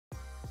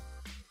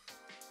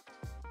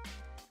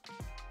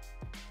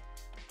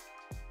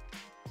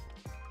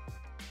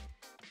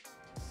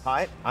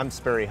Hi, I'm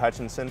Sperry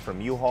Hutchinson from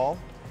U-Haul,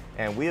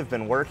 and we have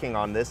been working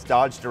on this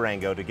Dodge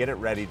Durango to get it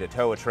ready to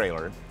tow a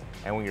trailer.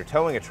 And when you're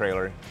towing a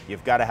trailer,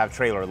 you've got to have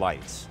trailer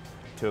lights.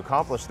 To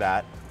accomplish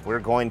that, we're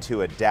going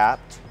to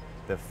adapt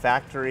the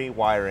factory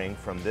wiring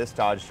from this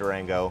Dodge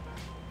Durango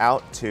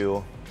out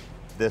to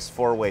this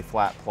four-way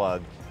flat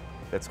plug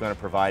that's going to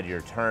provide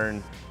your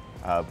turn,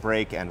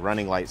 brake, and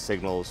running light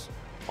signals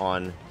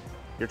on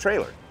your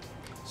trailer.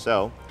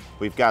 So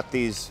we've got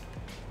these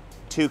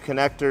two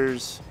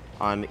connectors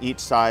on each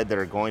side that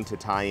are going to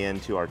tie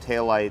into our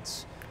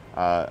taillights,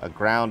 a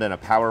ground and a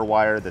power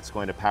wire that's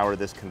going to power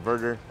this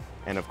converter,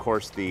 and of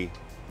course the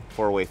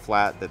four-way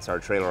flat that's our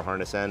trailer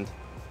harness end.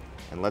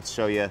 And let's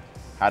show you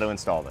how to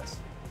install this.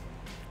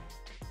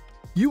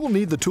 You will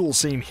need the tools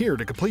seen here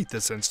to complete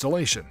this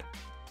installation.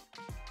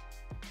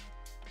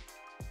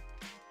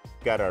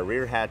 We've got our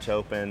rear hatch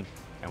open,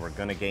 and we're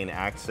going to gain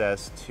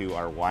access to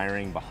our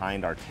wiring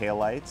behind our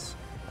taillights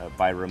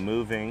by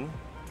removing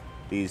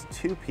these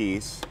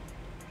two-piece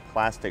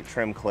plastic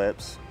trim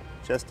clips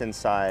just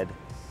inside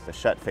the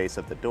shut face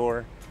of the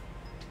door.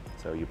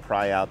 So you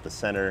pry out the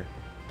center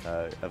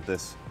of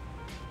this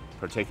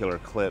particular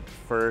clip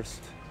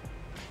first.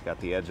 Got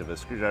the edge of a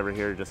screwdriver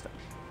here just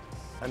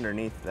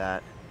underneath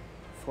that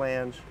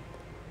flange.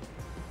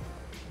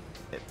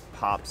 It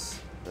pops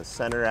the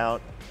center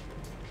out,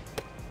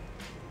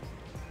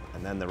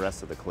 and then the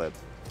rest of the clip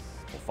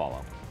will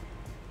follow.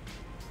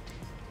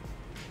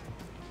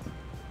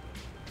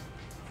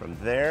 From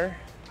there,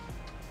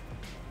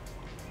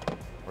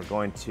 we're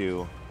going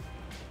to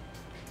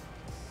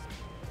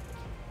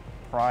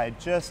pry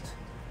just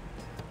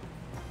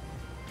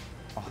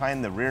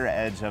behind the rear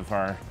edge of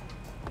our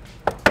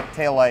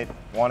taillight,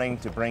 wanting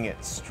to bring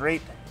it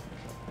straight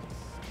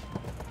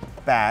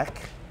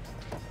back.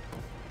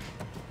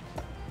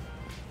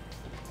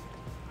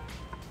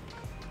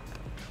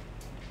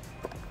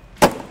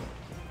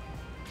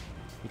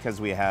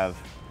 Because we have,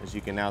 as you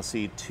can now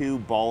see, two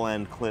ball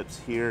end clips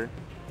here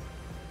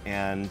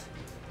and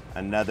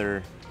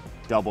another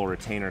double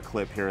retainer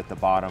clip here at the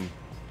bottom.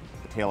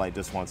 The taillight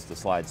just wants to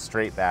slide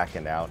straight back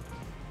and out.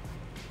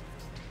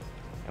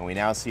 And we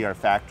now see our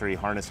factory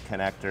harness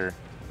connector,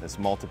 this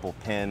multiple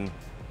pin,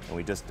 and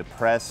we just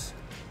depress,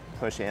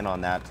 push in on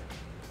that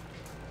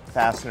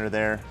fastener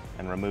there,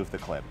 and remove the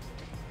clip.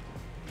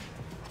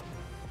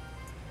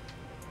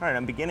 All right,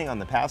 I'm beginning on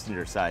the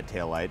passenger side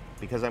taillight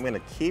because I'm going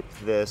to keep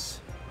this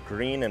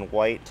green and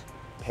white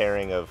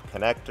pairing of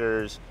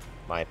connectors,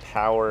 my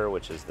power,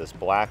 which is this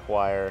black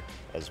wire,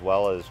 as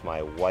well as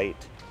my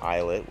white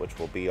eyelet, which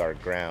will be our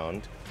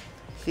ground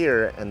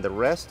here, and the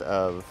rest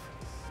of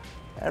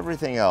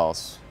everything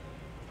else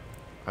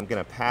I'm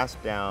going to pass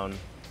down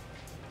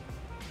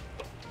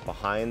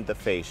behind the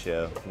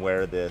fascia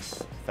where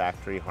this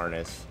factory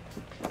harness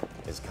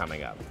is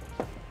coming up.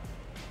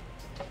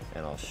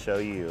 And I'll show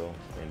you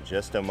in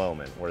just a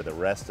moment where the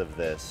rest of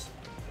this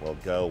will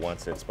go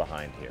once it's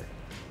behind here.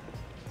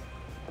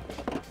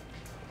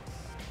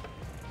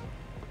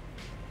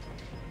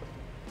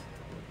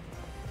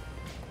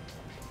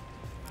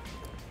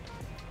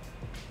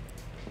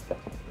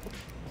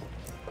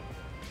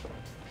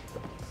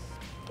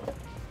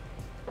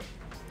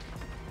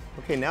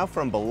 Okay, now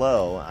from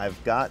below,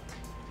 I've got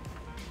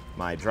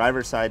my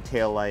driver's side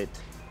taillight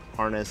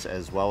harness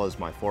as well as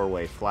my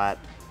four-way flat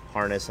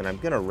harness, and I'm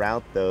going to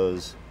route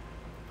those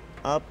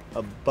up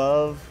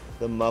above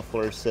the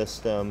muffler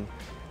system,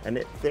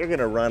 and they're going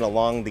to run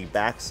along the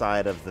back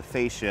side of the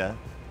fascia,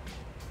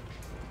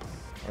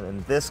 and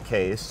in this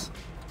case,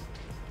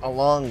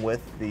 along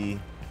with the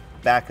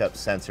backup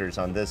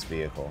sensors on this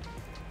vehicle.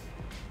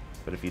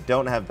 But if you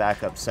don't have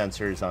backup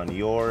sensors on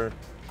your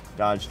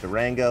Dodge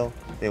Durango,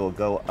 they will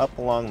go up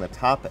along the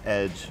top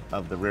edge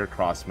of the rear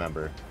cross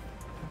member,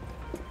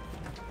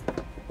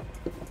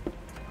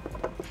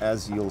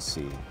 as you'll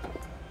see.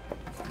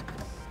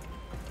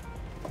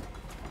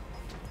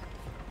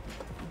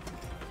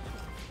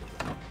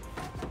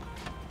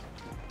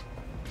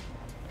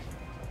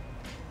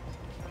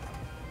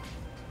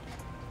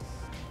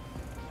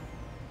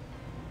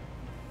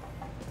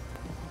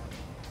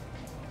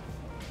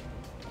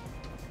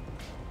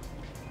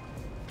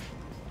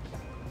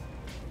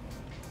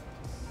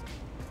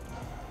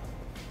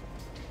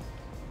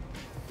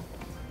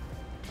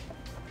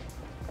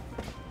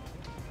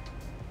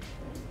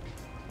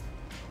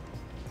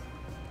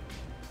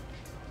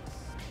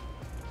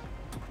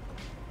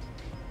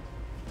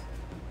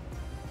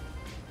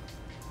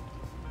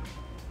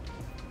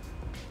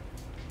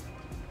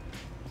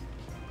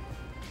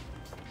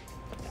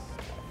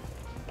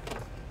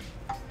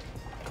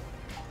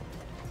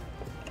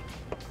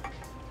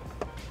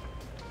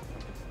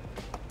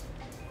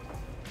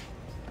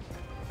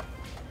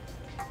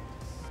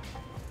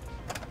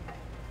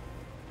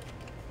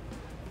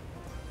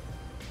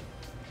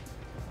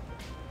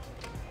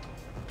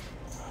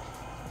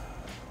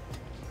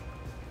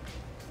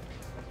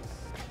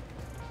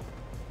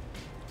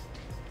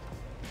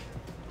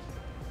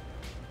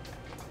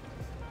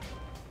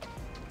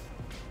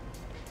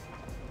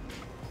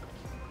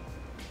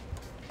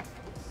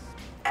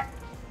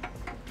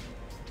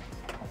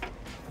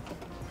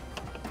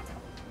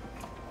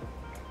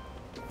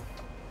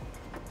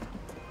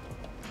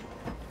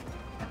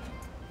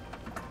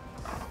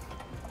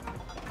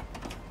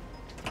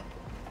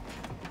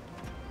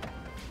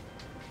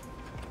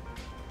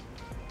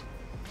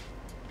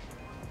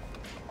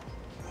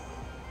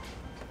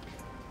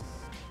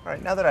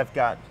 right, now that I've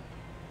got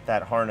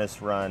that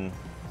harness run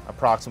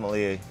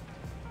approximately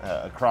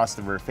across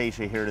the rear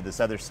fascia here to this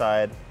other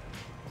side,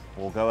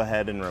 we'll go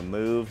ahead and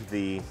remove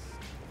the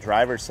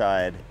driver's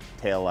side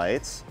tail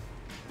lights,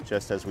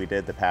 just as we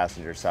did the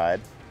passenger side.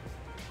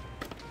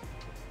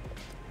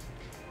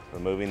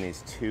 Removing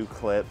these two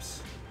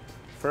clips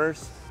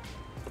first.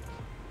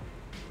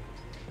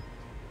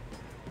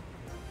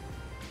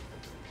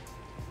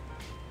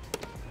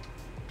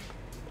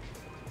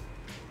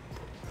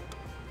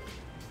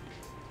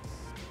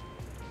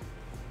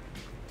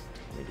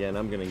 Again,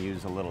 I'm going to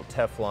use a little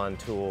Teflon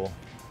tool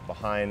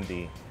behind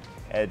the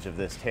edge of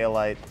this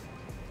taillight,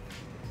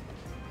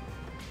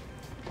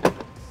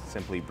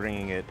 simply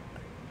bringing it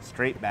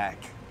straight back.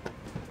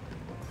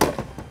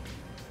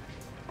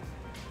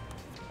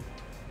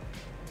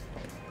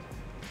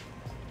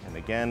 And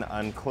again,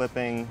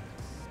 unclipping.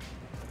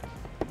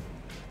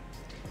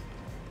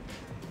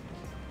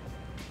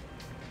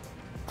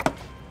 There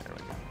we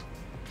go.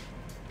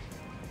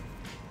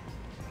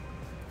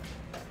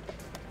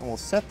 And we'll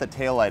set the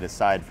taillight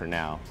aside for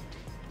now.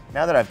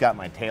 Now that I've got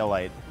my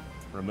taillight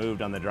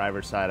removed on the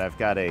driver's side, I've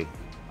got a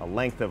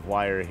length of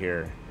wire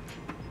here,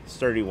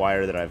 sturdy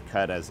wire that I've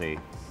cut as a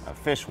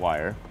fish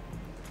wire.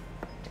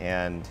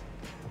 And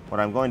what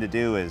I'm going to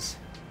do is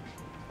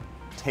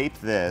tape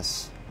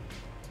this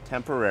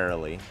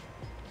temporarily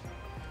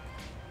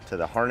to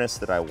the harness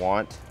that I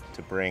want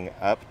to bring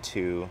up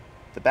to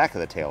the back of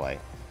the taillight.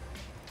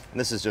 And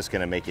this is just going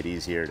to make it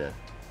easier to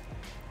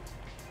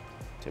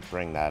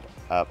bring that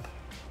up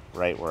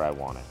right where I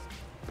want it.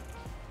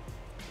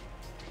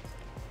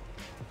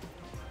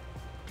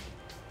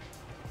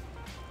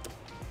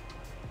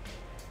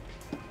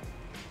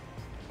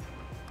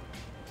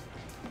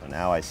 So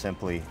now I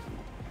simply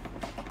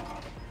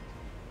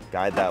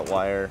guide that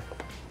wire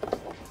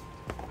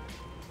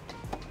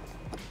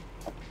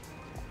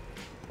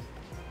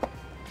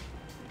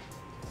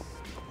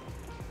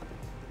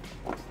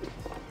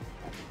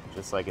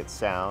just like it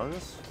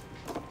sounds.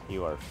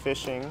 You are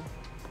fishing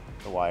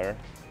the wire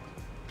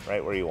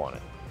right where you want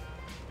it.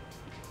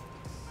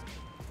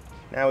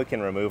 Now we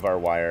can remove our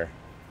wire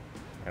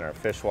and our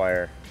fish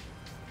wire,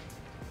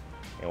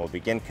 and we'll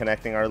begin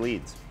connecting our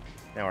leads.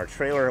 Now our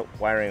trailer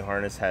wiring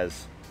harness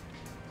has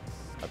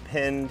a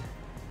pinned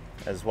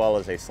as well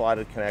as a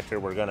slotted connector.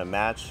 We're going to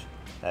match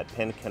that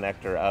pinned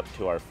connector up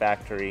to our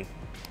factory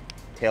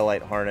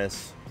taillight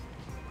harness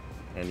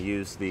and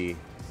use the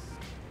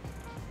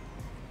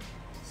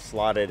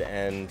slotted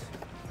end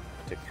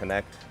to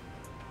connect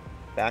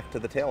back to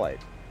the taillight.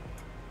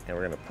 And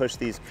we're going to push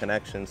these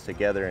connections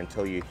together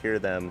until you hear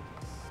them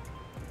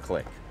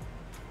click.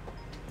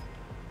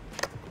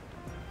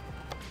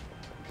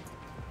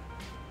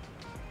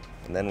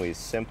 And then we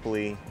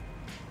simply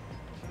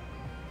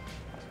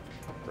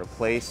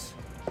replace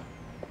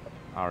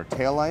our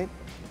taillight.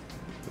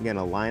 Again,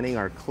 aligning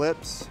our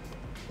clips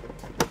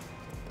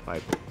by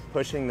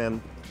pushing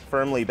them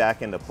firmly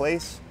back into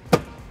place.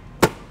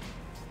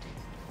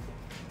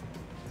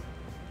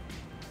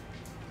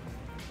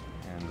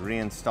 And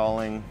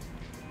reinstalling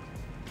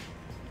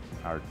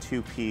our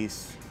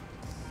two-piece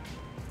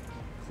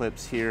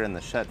clips here in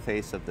the shut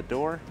face of the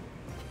door.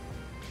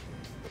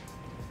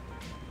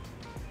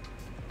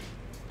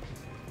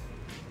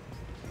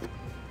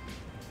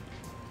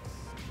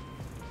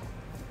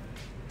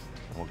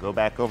 We'll go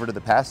back over to the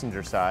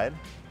passenger side.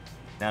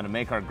 Now to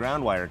make our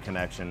ground wire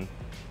connection,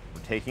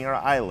 we're taking our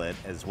eyelet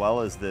as well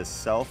as this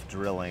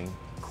self-drilling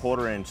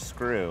 1/4-inch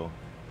screw,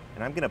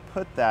 and I'm going to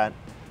put that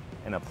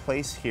in a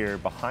place here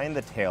behind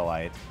the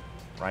taillight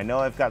where I know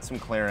I've got some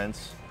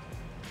clearance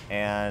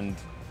and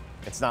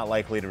it's not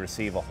likely to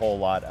receive a whole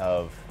lot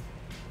of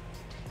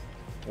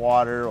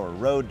water or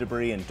road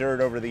debris and dirt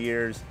over the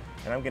years.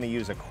 And I'm going to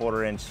use a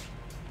 1/4-inch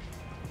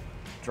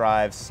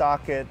drive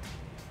socket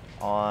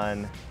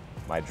on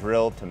my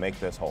drill to make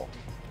this hole.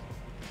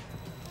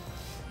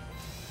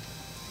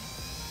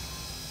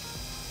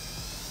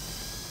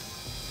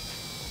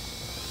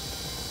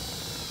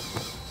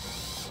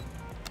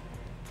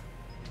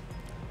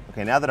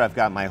 Okay, now that I've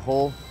got my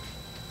hole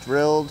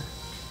drilled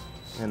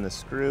and the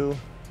screw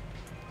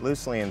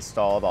loosely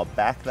installed, I'll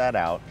back that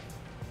out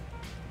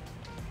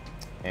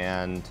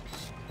and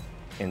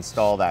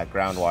install that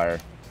ground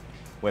wire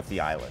with the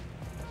eyelet.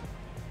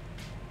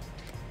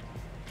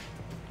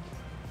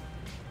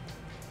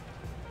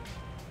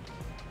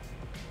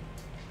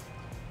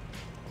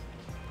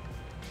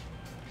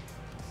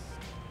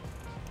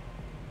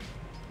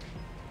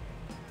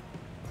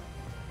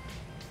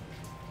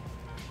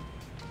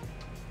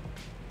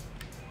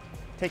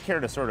 Take care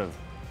to sort of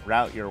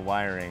route your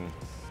wiring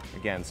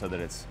again so that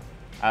it's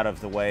out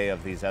of the way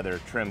of these other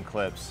trim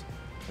clips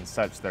and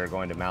such that are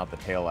going to mount the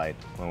taillight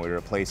when we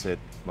replace it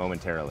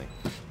momentarily.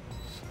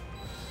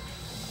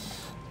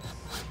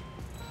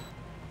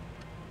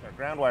 Our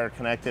ground wire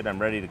connected, I'm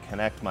ready to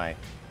connect my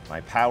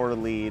power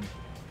lead,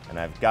 and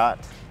I've got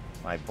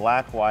my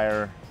black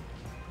wire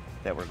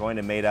that we're going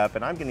to mate up,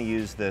 and I'm going to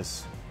use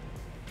this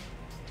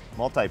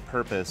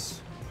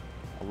multi-purpose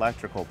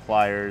electrical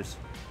pliers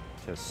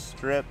to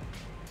strip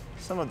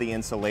some of the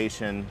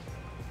insulation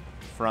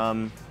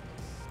from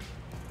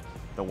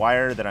the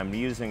wire that I'm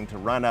using to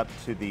run up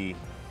to the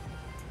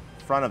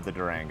front of the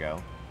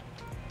Durango.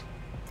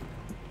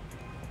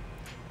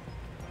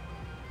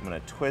 I'm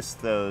going to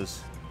twist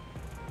those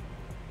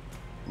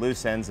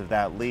loose ends of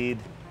that lead,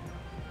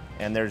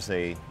 and there's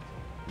a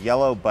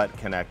yellow butt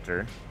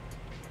connector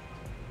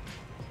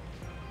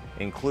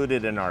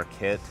included in our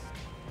kit.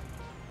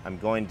 I'm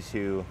going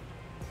to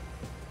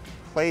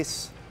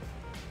place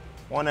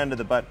one end of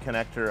the butt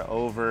connector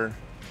over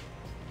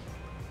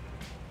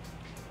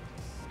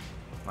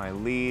my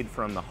lead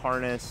from the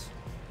harness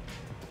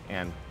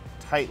and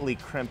tightly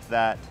crimp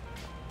that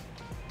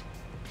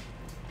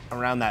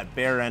around that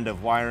bare end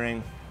of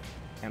wiring.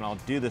 And I'll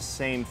do the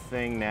same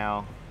thing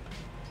now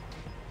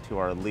to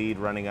our lead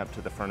running up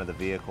to the front of the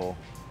vehicle,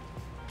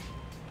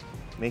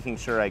 making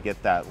sure I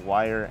get that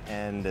wire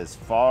end as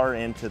far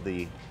into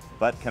the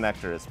butt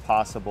connector as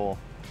possible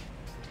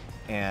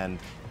and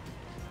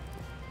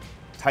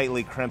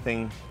tightly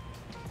crimping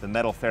the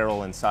metal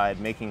ferrule inside,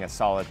 making a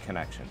solid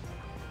connection.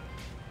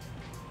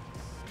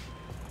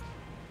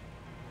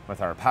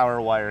 With our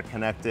power wire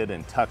connected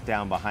and tucked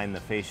down behind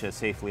the fascia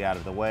safely out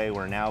of the way,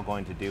 we're now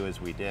going to do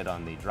as we did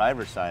on the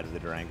driver's side of the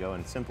Durango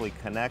and simply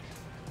connect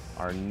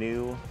our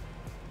new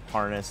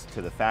harness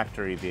to the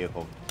factory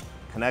vehicle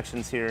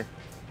connections here,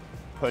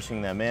 pushing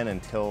them in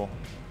until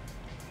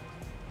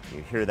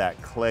you hear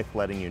that click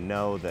letting you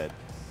know that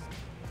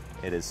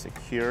it is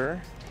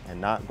secure and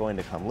not going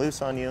to come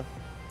loose on you.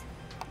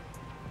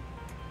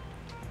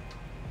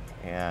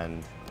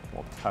 And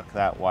we'll tuck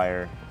that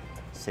wire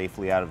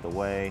safely out of the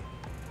way.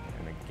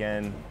 And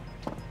again,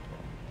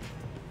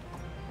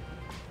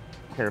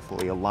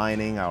 carefully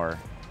aligning our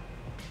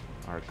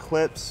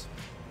clips.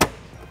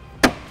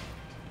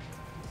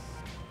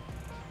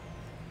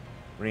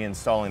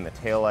 Reinstalling the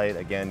taillight,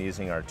 again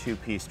using our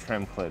two-piece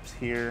trim clips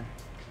here.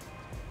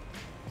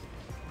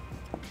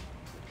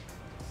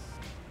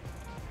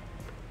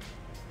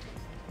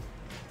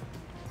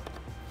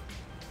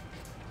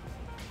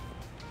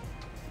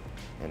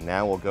 And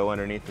now we'll go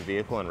underneath the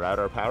vehicle and route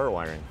our power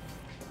wiring.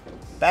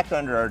 Back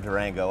under our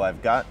Durango,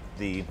 I've got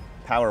the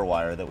power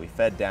wire that we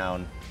fed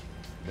down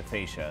the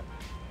fascia,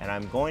 and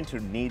I'm going to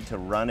need to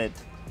run it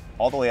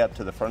all the way up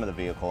to the front of the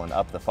vehicle and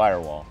up the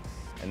firewall.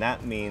 And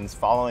that means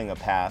following a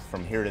path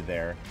from here to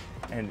there.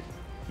 And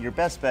your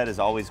best bet is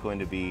always going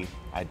to be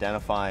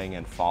identifying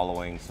and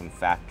following some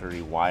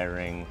factory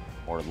wiring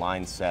or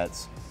line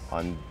sets.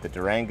 On the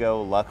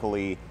Durango,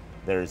 luckily,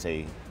 there's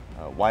a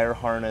wire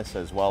harness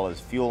as well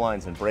as fuel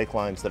lines and brake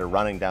lines that are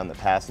running down the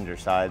passenger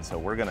side. So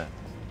we're gonna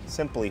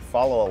simply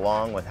follow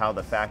along with how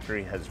the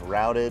factory has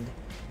routed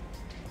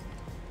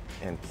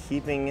and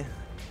keeping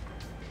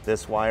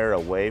this wire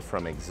away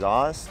from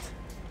exhaust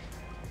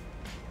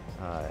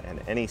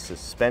and any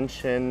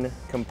suspension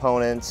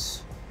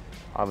components,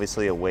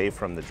 obviously away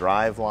from the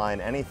drive line,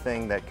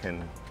 anything that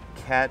can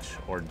catch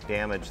or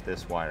damage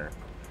this wire.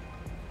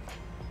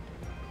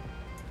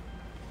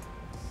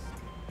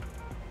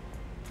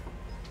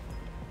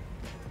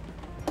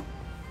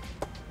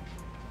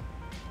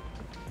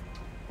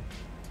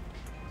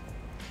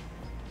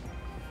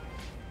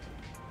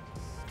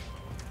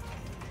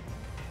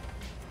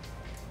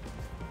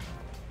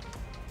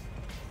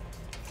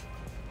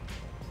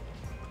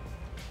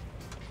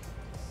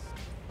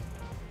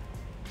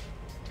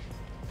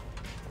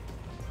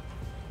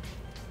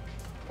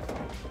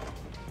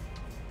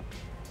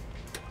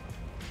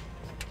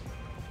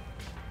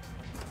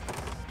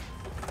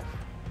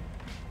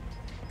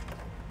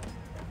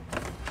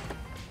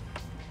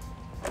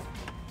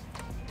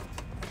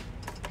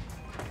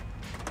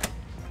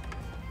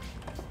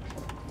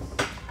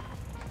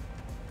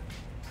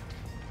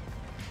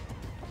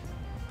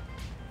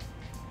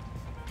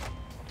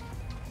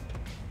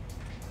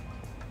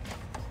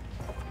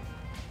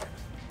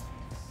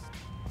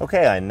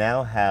 Okay, I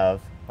now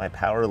have my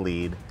power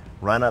lead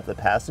run up the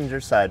passenger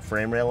side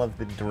frame rail of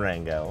the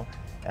Durango,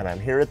 and I'm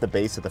here at the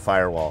base of the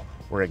firewall,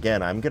 where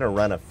again, I'm gonna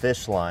run a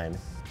fish line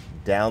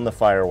down the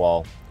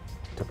firewall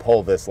to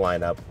pull this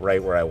line up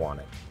right where I want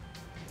it.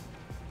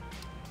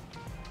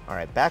 All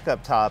right, back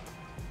up top,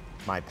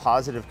 my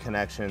positive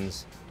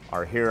connections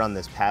are here on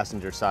this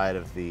passenger side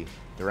of the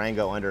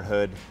Durango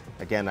underhood.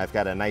 Again, I've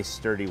got a nice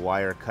sturdy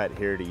wire cut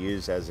here to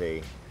use as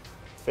a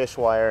fish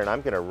wire, and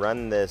I'm gonna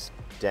run this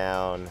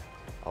down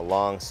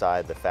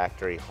alongside the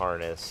factory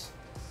harness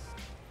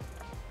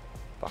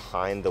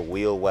behind the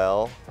wheel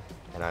well,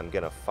 and I'm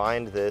gonna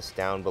find this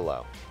down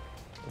below.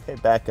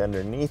 Okay, back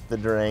underneath the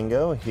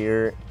Durango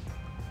here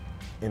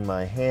in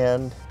my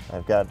hand,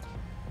 I've got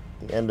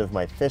the end of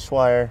my fish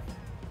wire.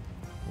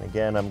 And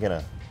again, I'm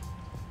gonna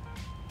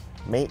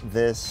mate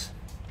this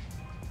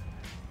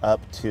up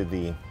to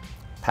the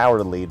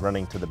power lead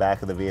running to the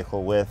back of the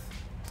vehicle with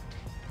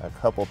a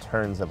couple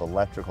turns of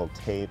electrical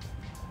tape.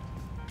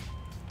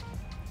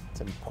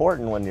 It's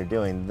important when you're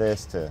doing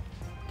this to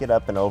get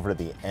up and over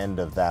the end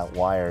of that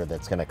wire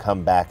that's going to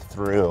come back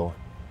through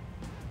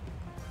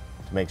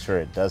to make sure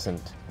it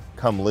doesn't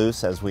come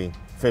loose as we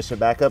fish it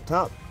back up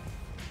top.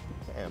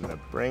 Okay, I'm going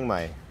to bring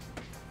my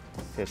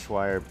fish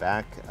wire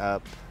back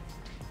up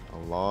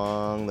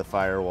along the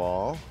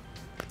firewall.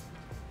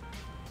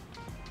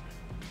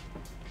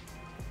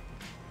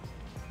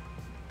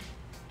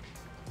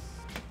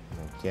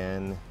 And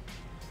again,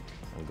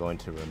 I'm going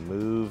to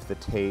remove the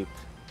tape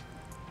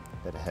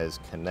that has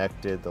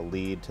connected the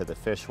lead to the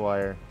fish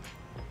wire.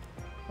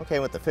 Okay,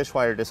 with the fish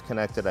wire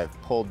disconnected,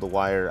 I've pulled the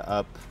wire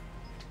up,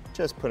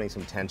 just putting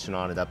some tension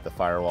on it up the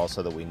firewall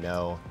so that we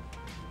know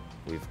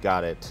we've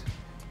got it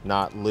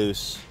not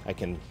loose. I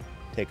can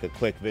take a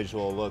quick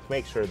visual look,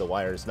 make sure the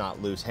wire is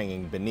not loose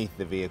hanging beneath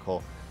the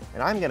vehicle.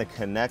 And I'm gonna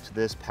connect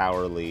this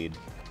power lead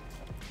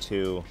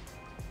to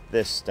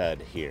this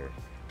stud here.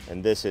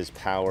 And this is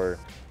power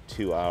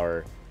to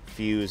our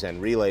fuse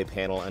and relay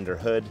panel under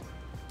hood.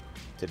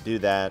 To do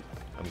that,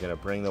 I'm gonna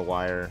bring the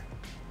wire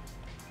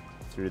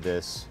through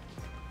this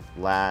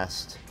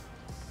last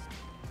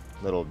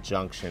little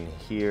junction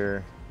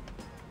here.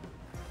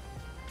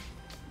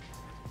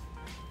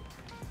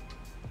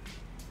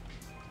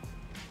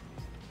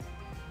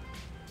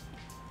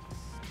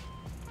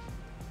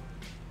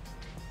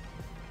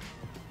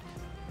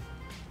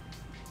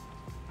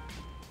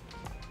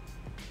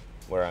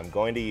 Where I'm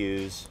going to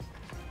use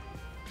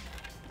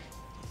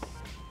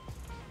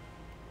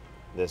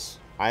this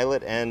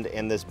eyelet end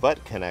and this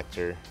butt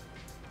connector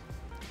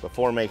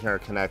before making our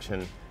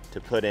connection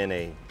to put in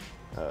a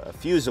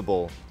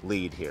fusible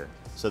lead here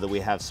so that we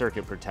have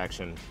circuit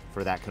protection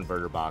for that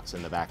converter box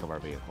in the back of our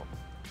vehicle.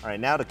 All right,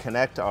 now to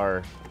connect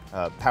our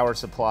power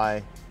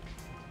supply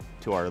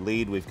to our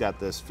lead, we've got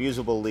this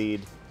fusible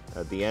lead.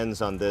 The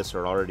ends on this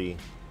are already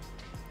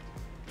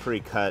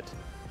pre-cut,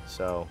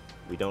 so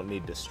we don't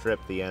need to strip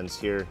the ends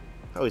here.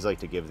 I always like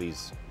to give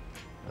these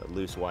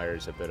loose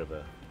wires a bit of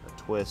a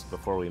twist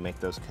before we make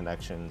those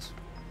connections.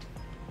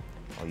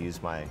 I'll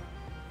use my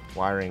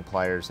wiring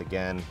pliers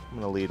again. I'm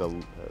going to leave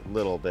a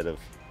little bit of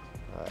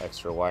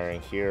extra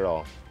wiring here.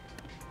 I'll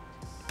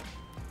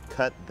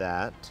cut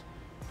that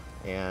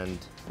and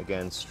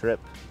again strip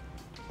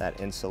that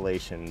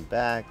insulation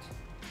back.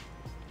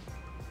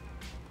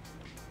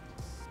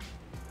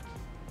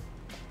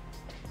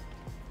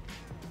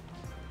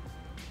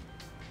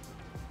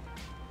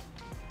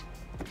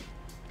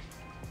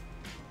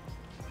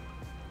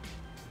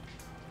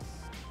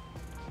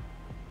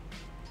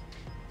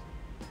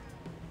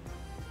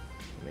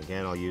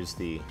 Again, I'll use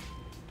the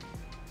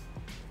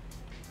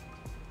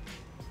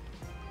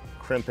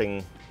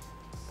crimping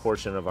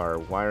portion of our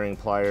wiring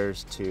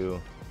pliers to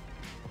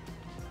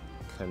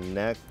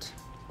connect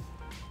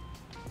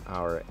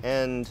our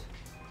end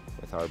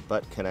with our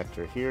butt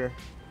connector here,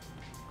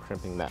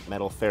 crimping that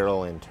metal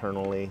ferrule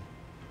internally.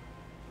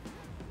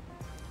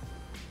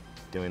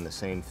 Doing the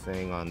same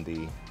thing on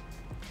the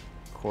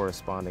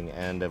corresponding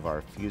end of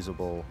our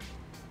fusible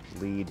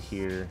lead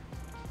here.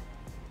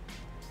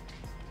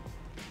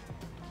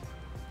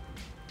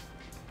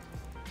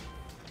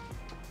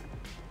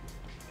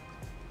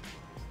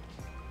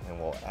 And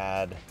we'll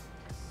add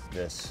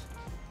this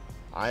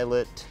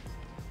eyelet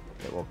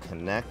that will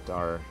connect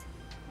our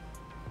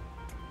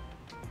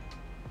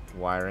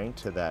wiring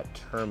to that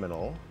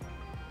terminal.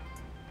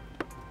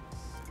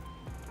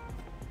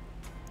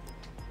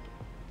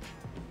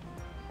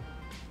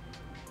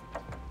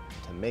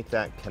 To make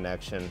that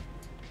connection,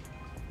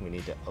 we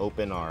need to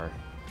open our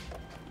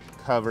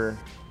cover,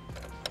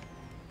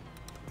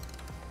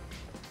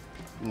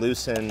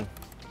 loosen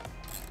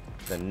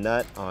the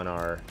nut on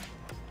our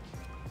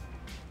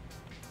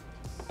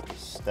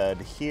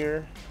stud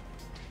here.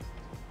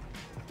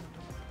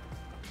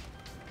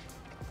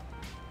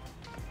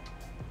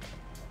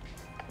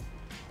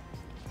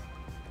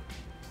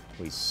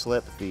 We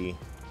slip the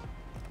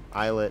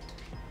eyelet,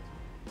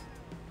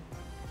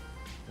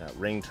 that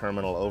ring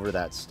terminal, over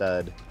that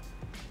stud,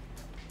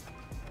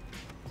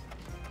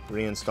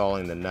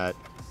 reinstalling the nut.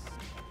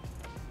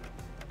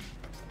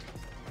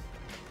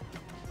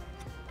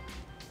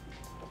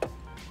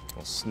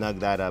 We'll snug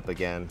that up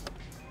again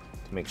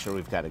to make sure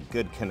we've got a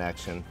good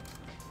connection.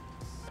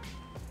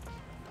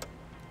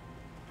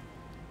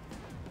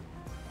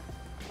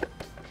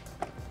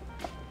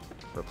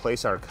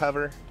 Replace our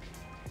cover.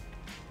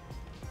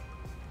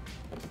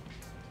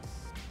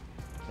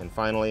 And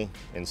finally,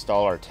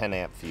 install our 10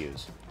 amp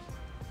fuse.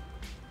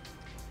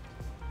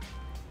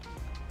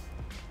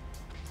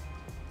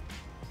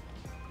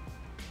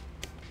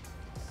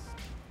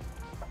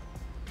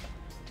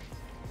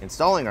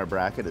 Installing our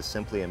bracket is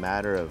simply a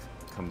matter of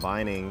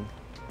combining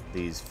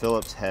these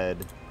Phillips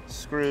head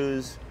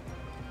screws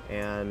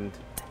and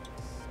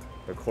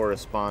the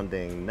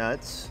corresponding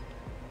nuts.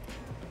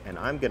 And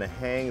I'm going to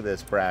hang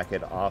this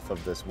bracket off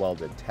of this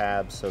welded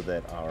tab so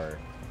that our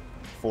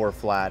 4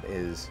 flat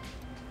is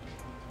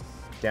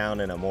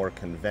down in a more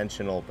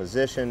conventional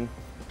position.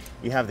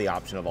 You have the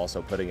option of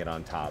also putting it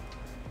on top.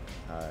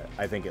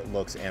 I think it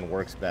looks and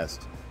works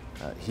best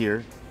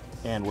here.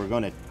 And we're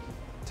going to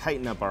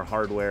tighten up our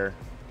hardware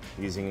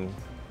using,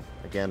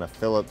 again, a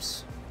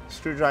Phillips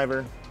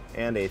screwdriver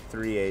and a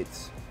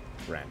 3/8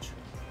 wrench.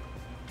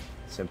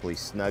 Simply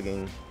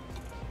snugging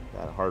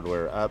that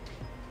hardware up.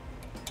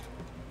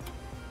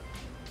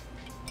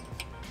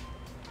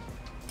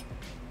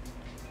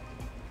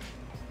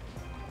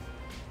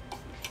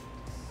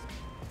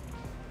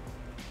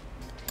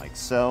 like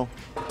so.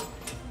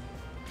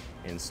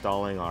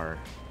 Installing our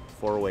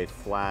 4-way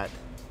flat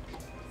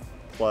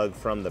plug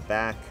from the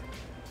back.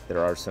 There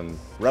are some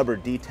rubber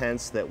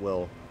detents that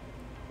will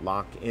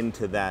lock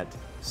into that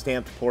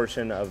stamped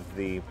portion of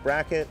the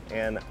bracket,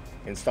 and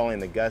installing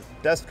the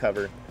dust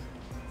cover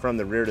from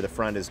the rear to the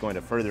front is going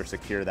to further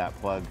secure that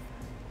plug.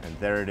 And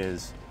there it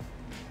is,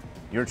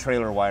 your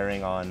trailer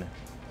wiring on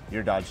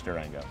your Dodge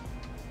Durango.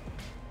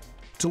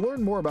 To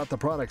learn more about the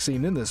products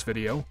seen in this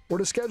video, or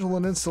to schedule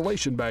an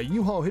installation by a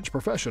U-Haul Hitch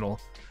professional,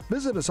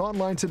 visit us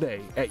online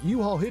today at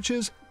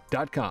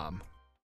uhaulhitches.com.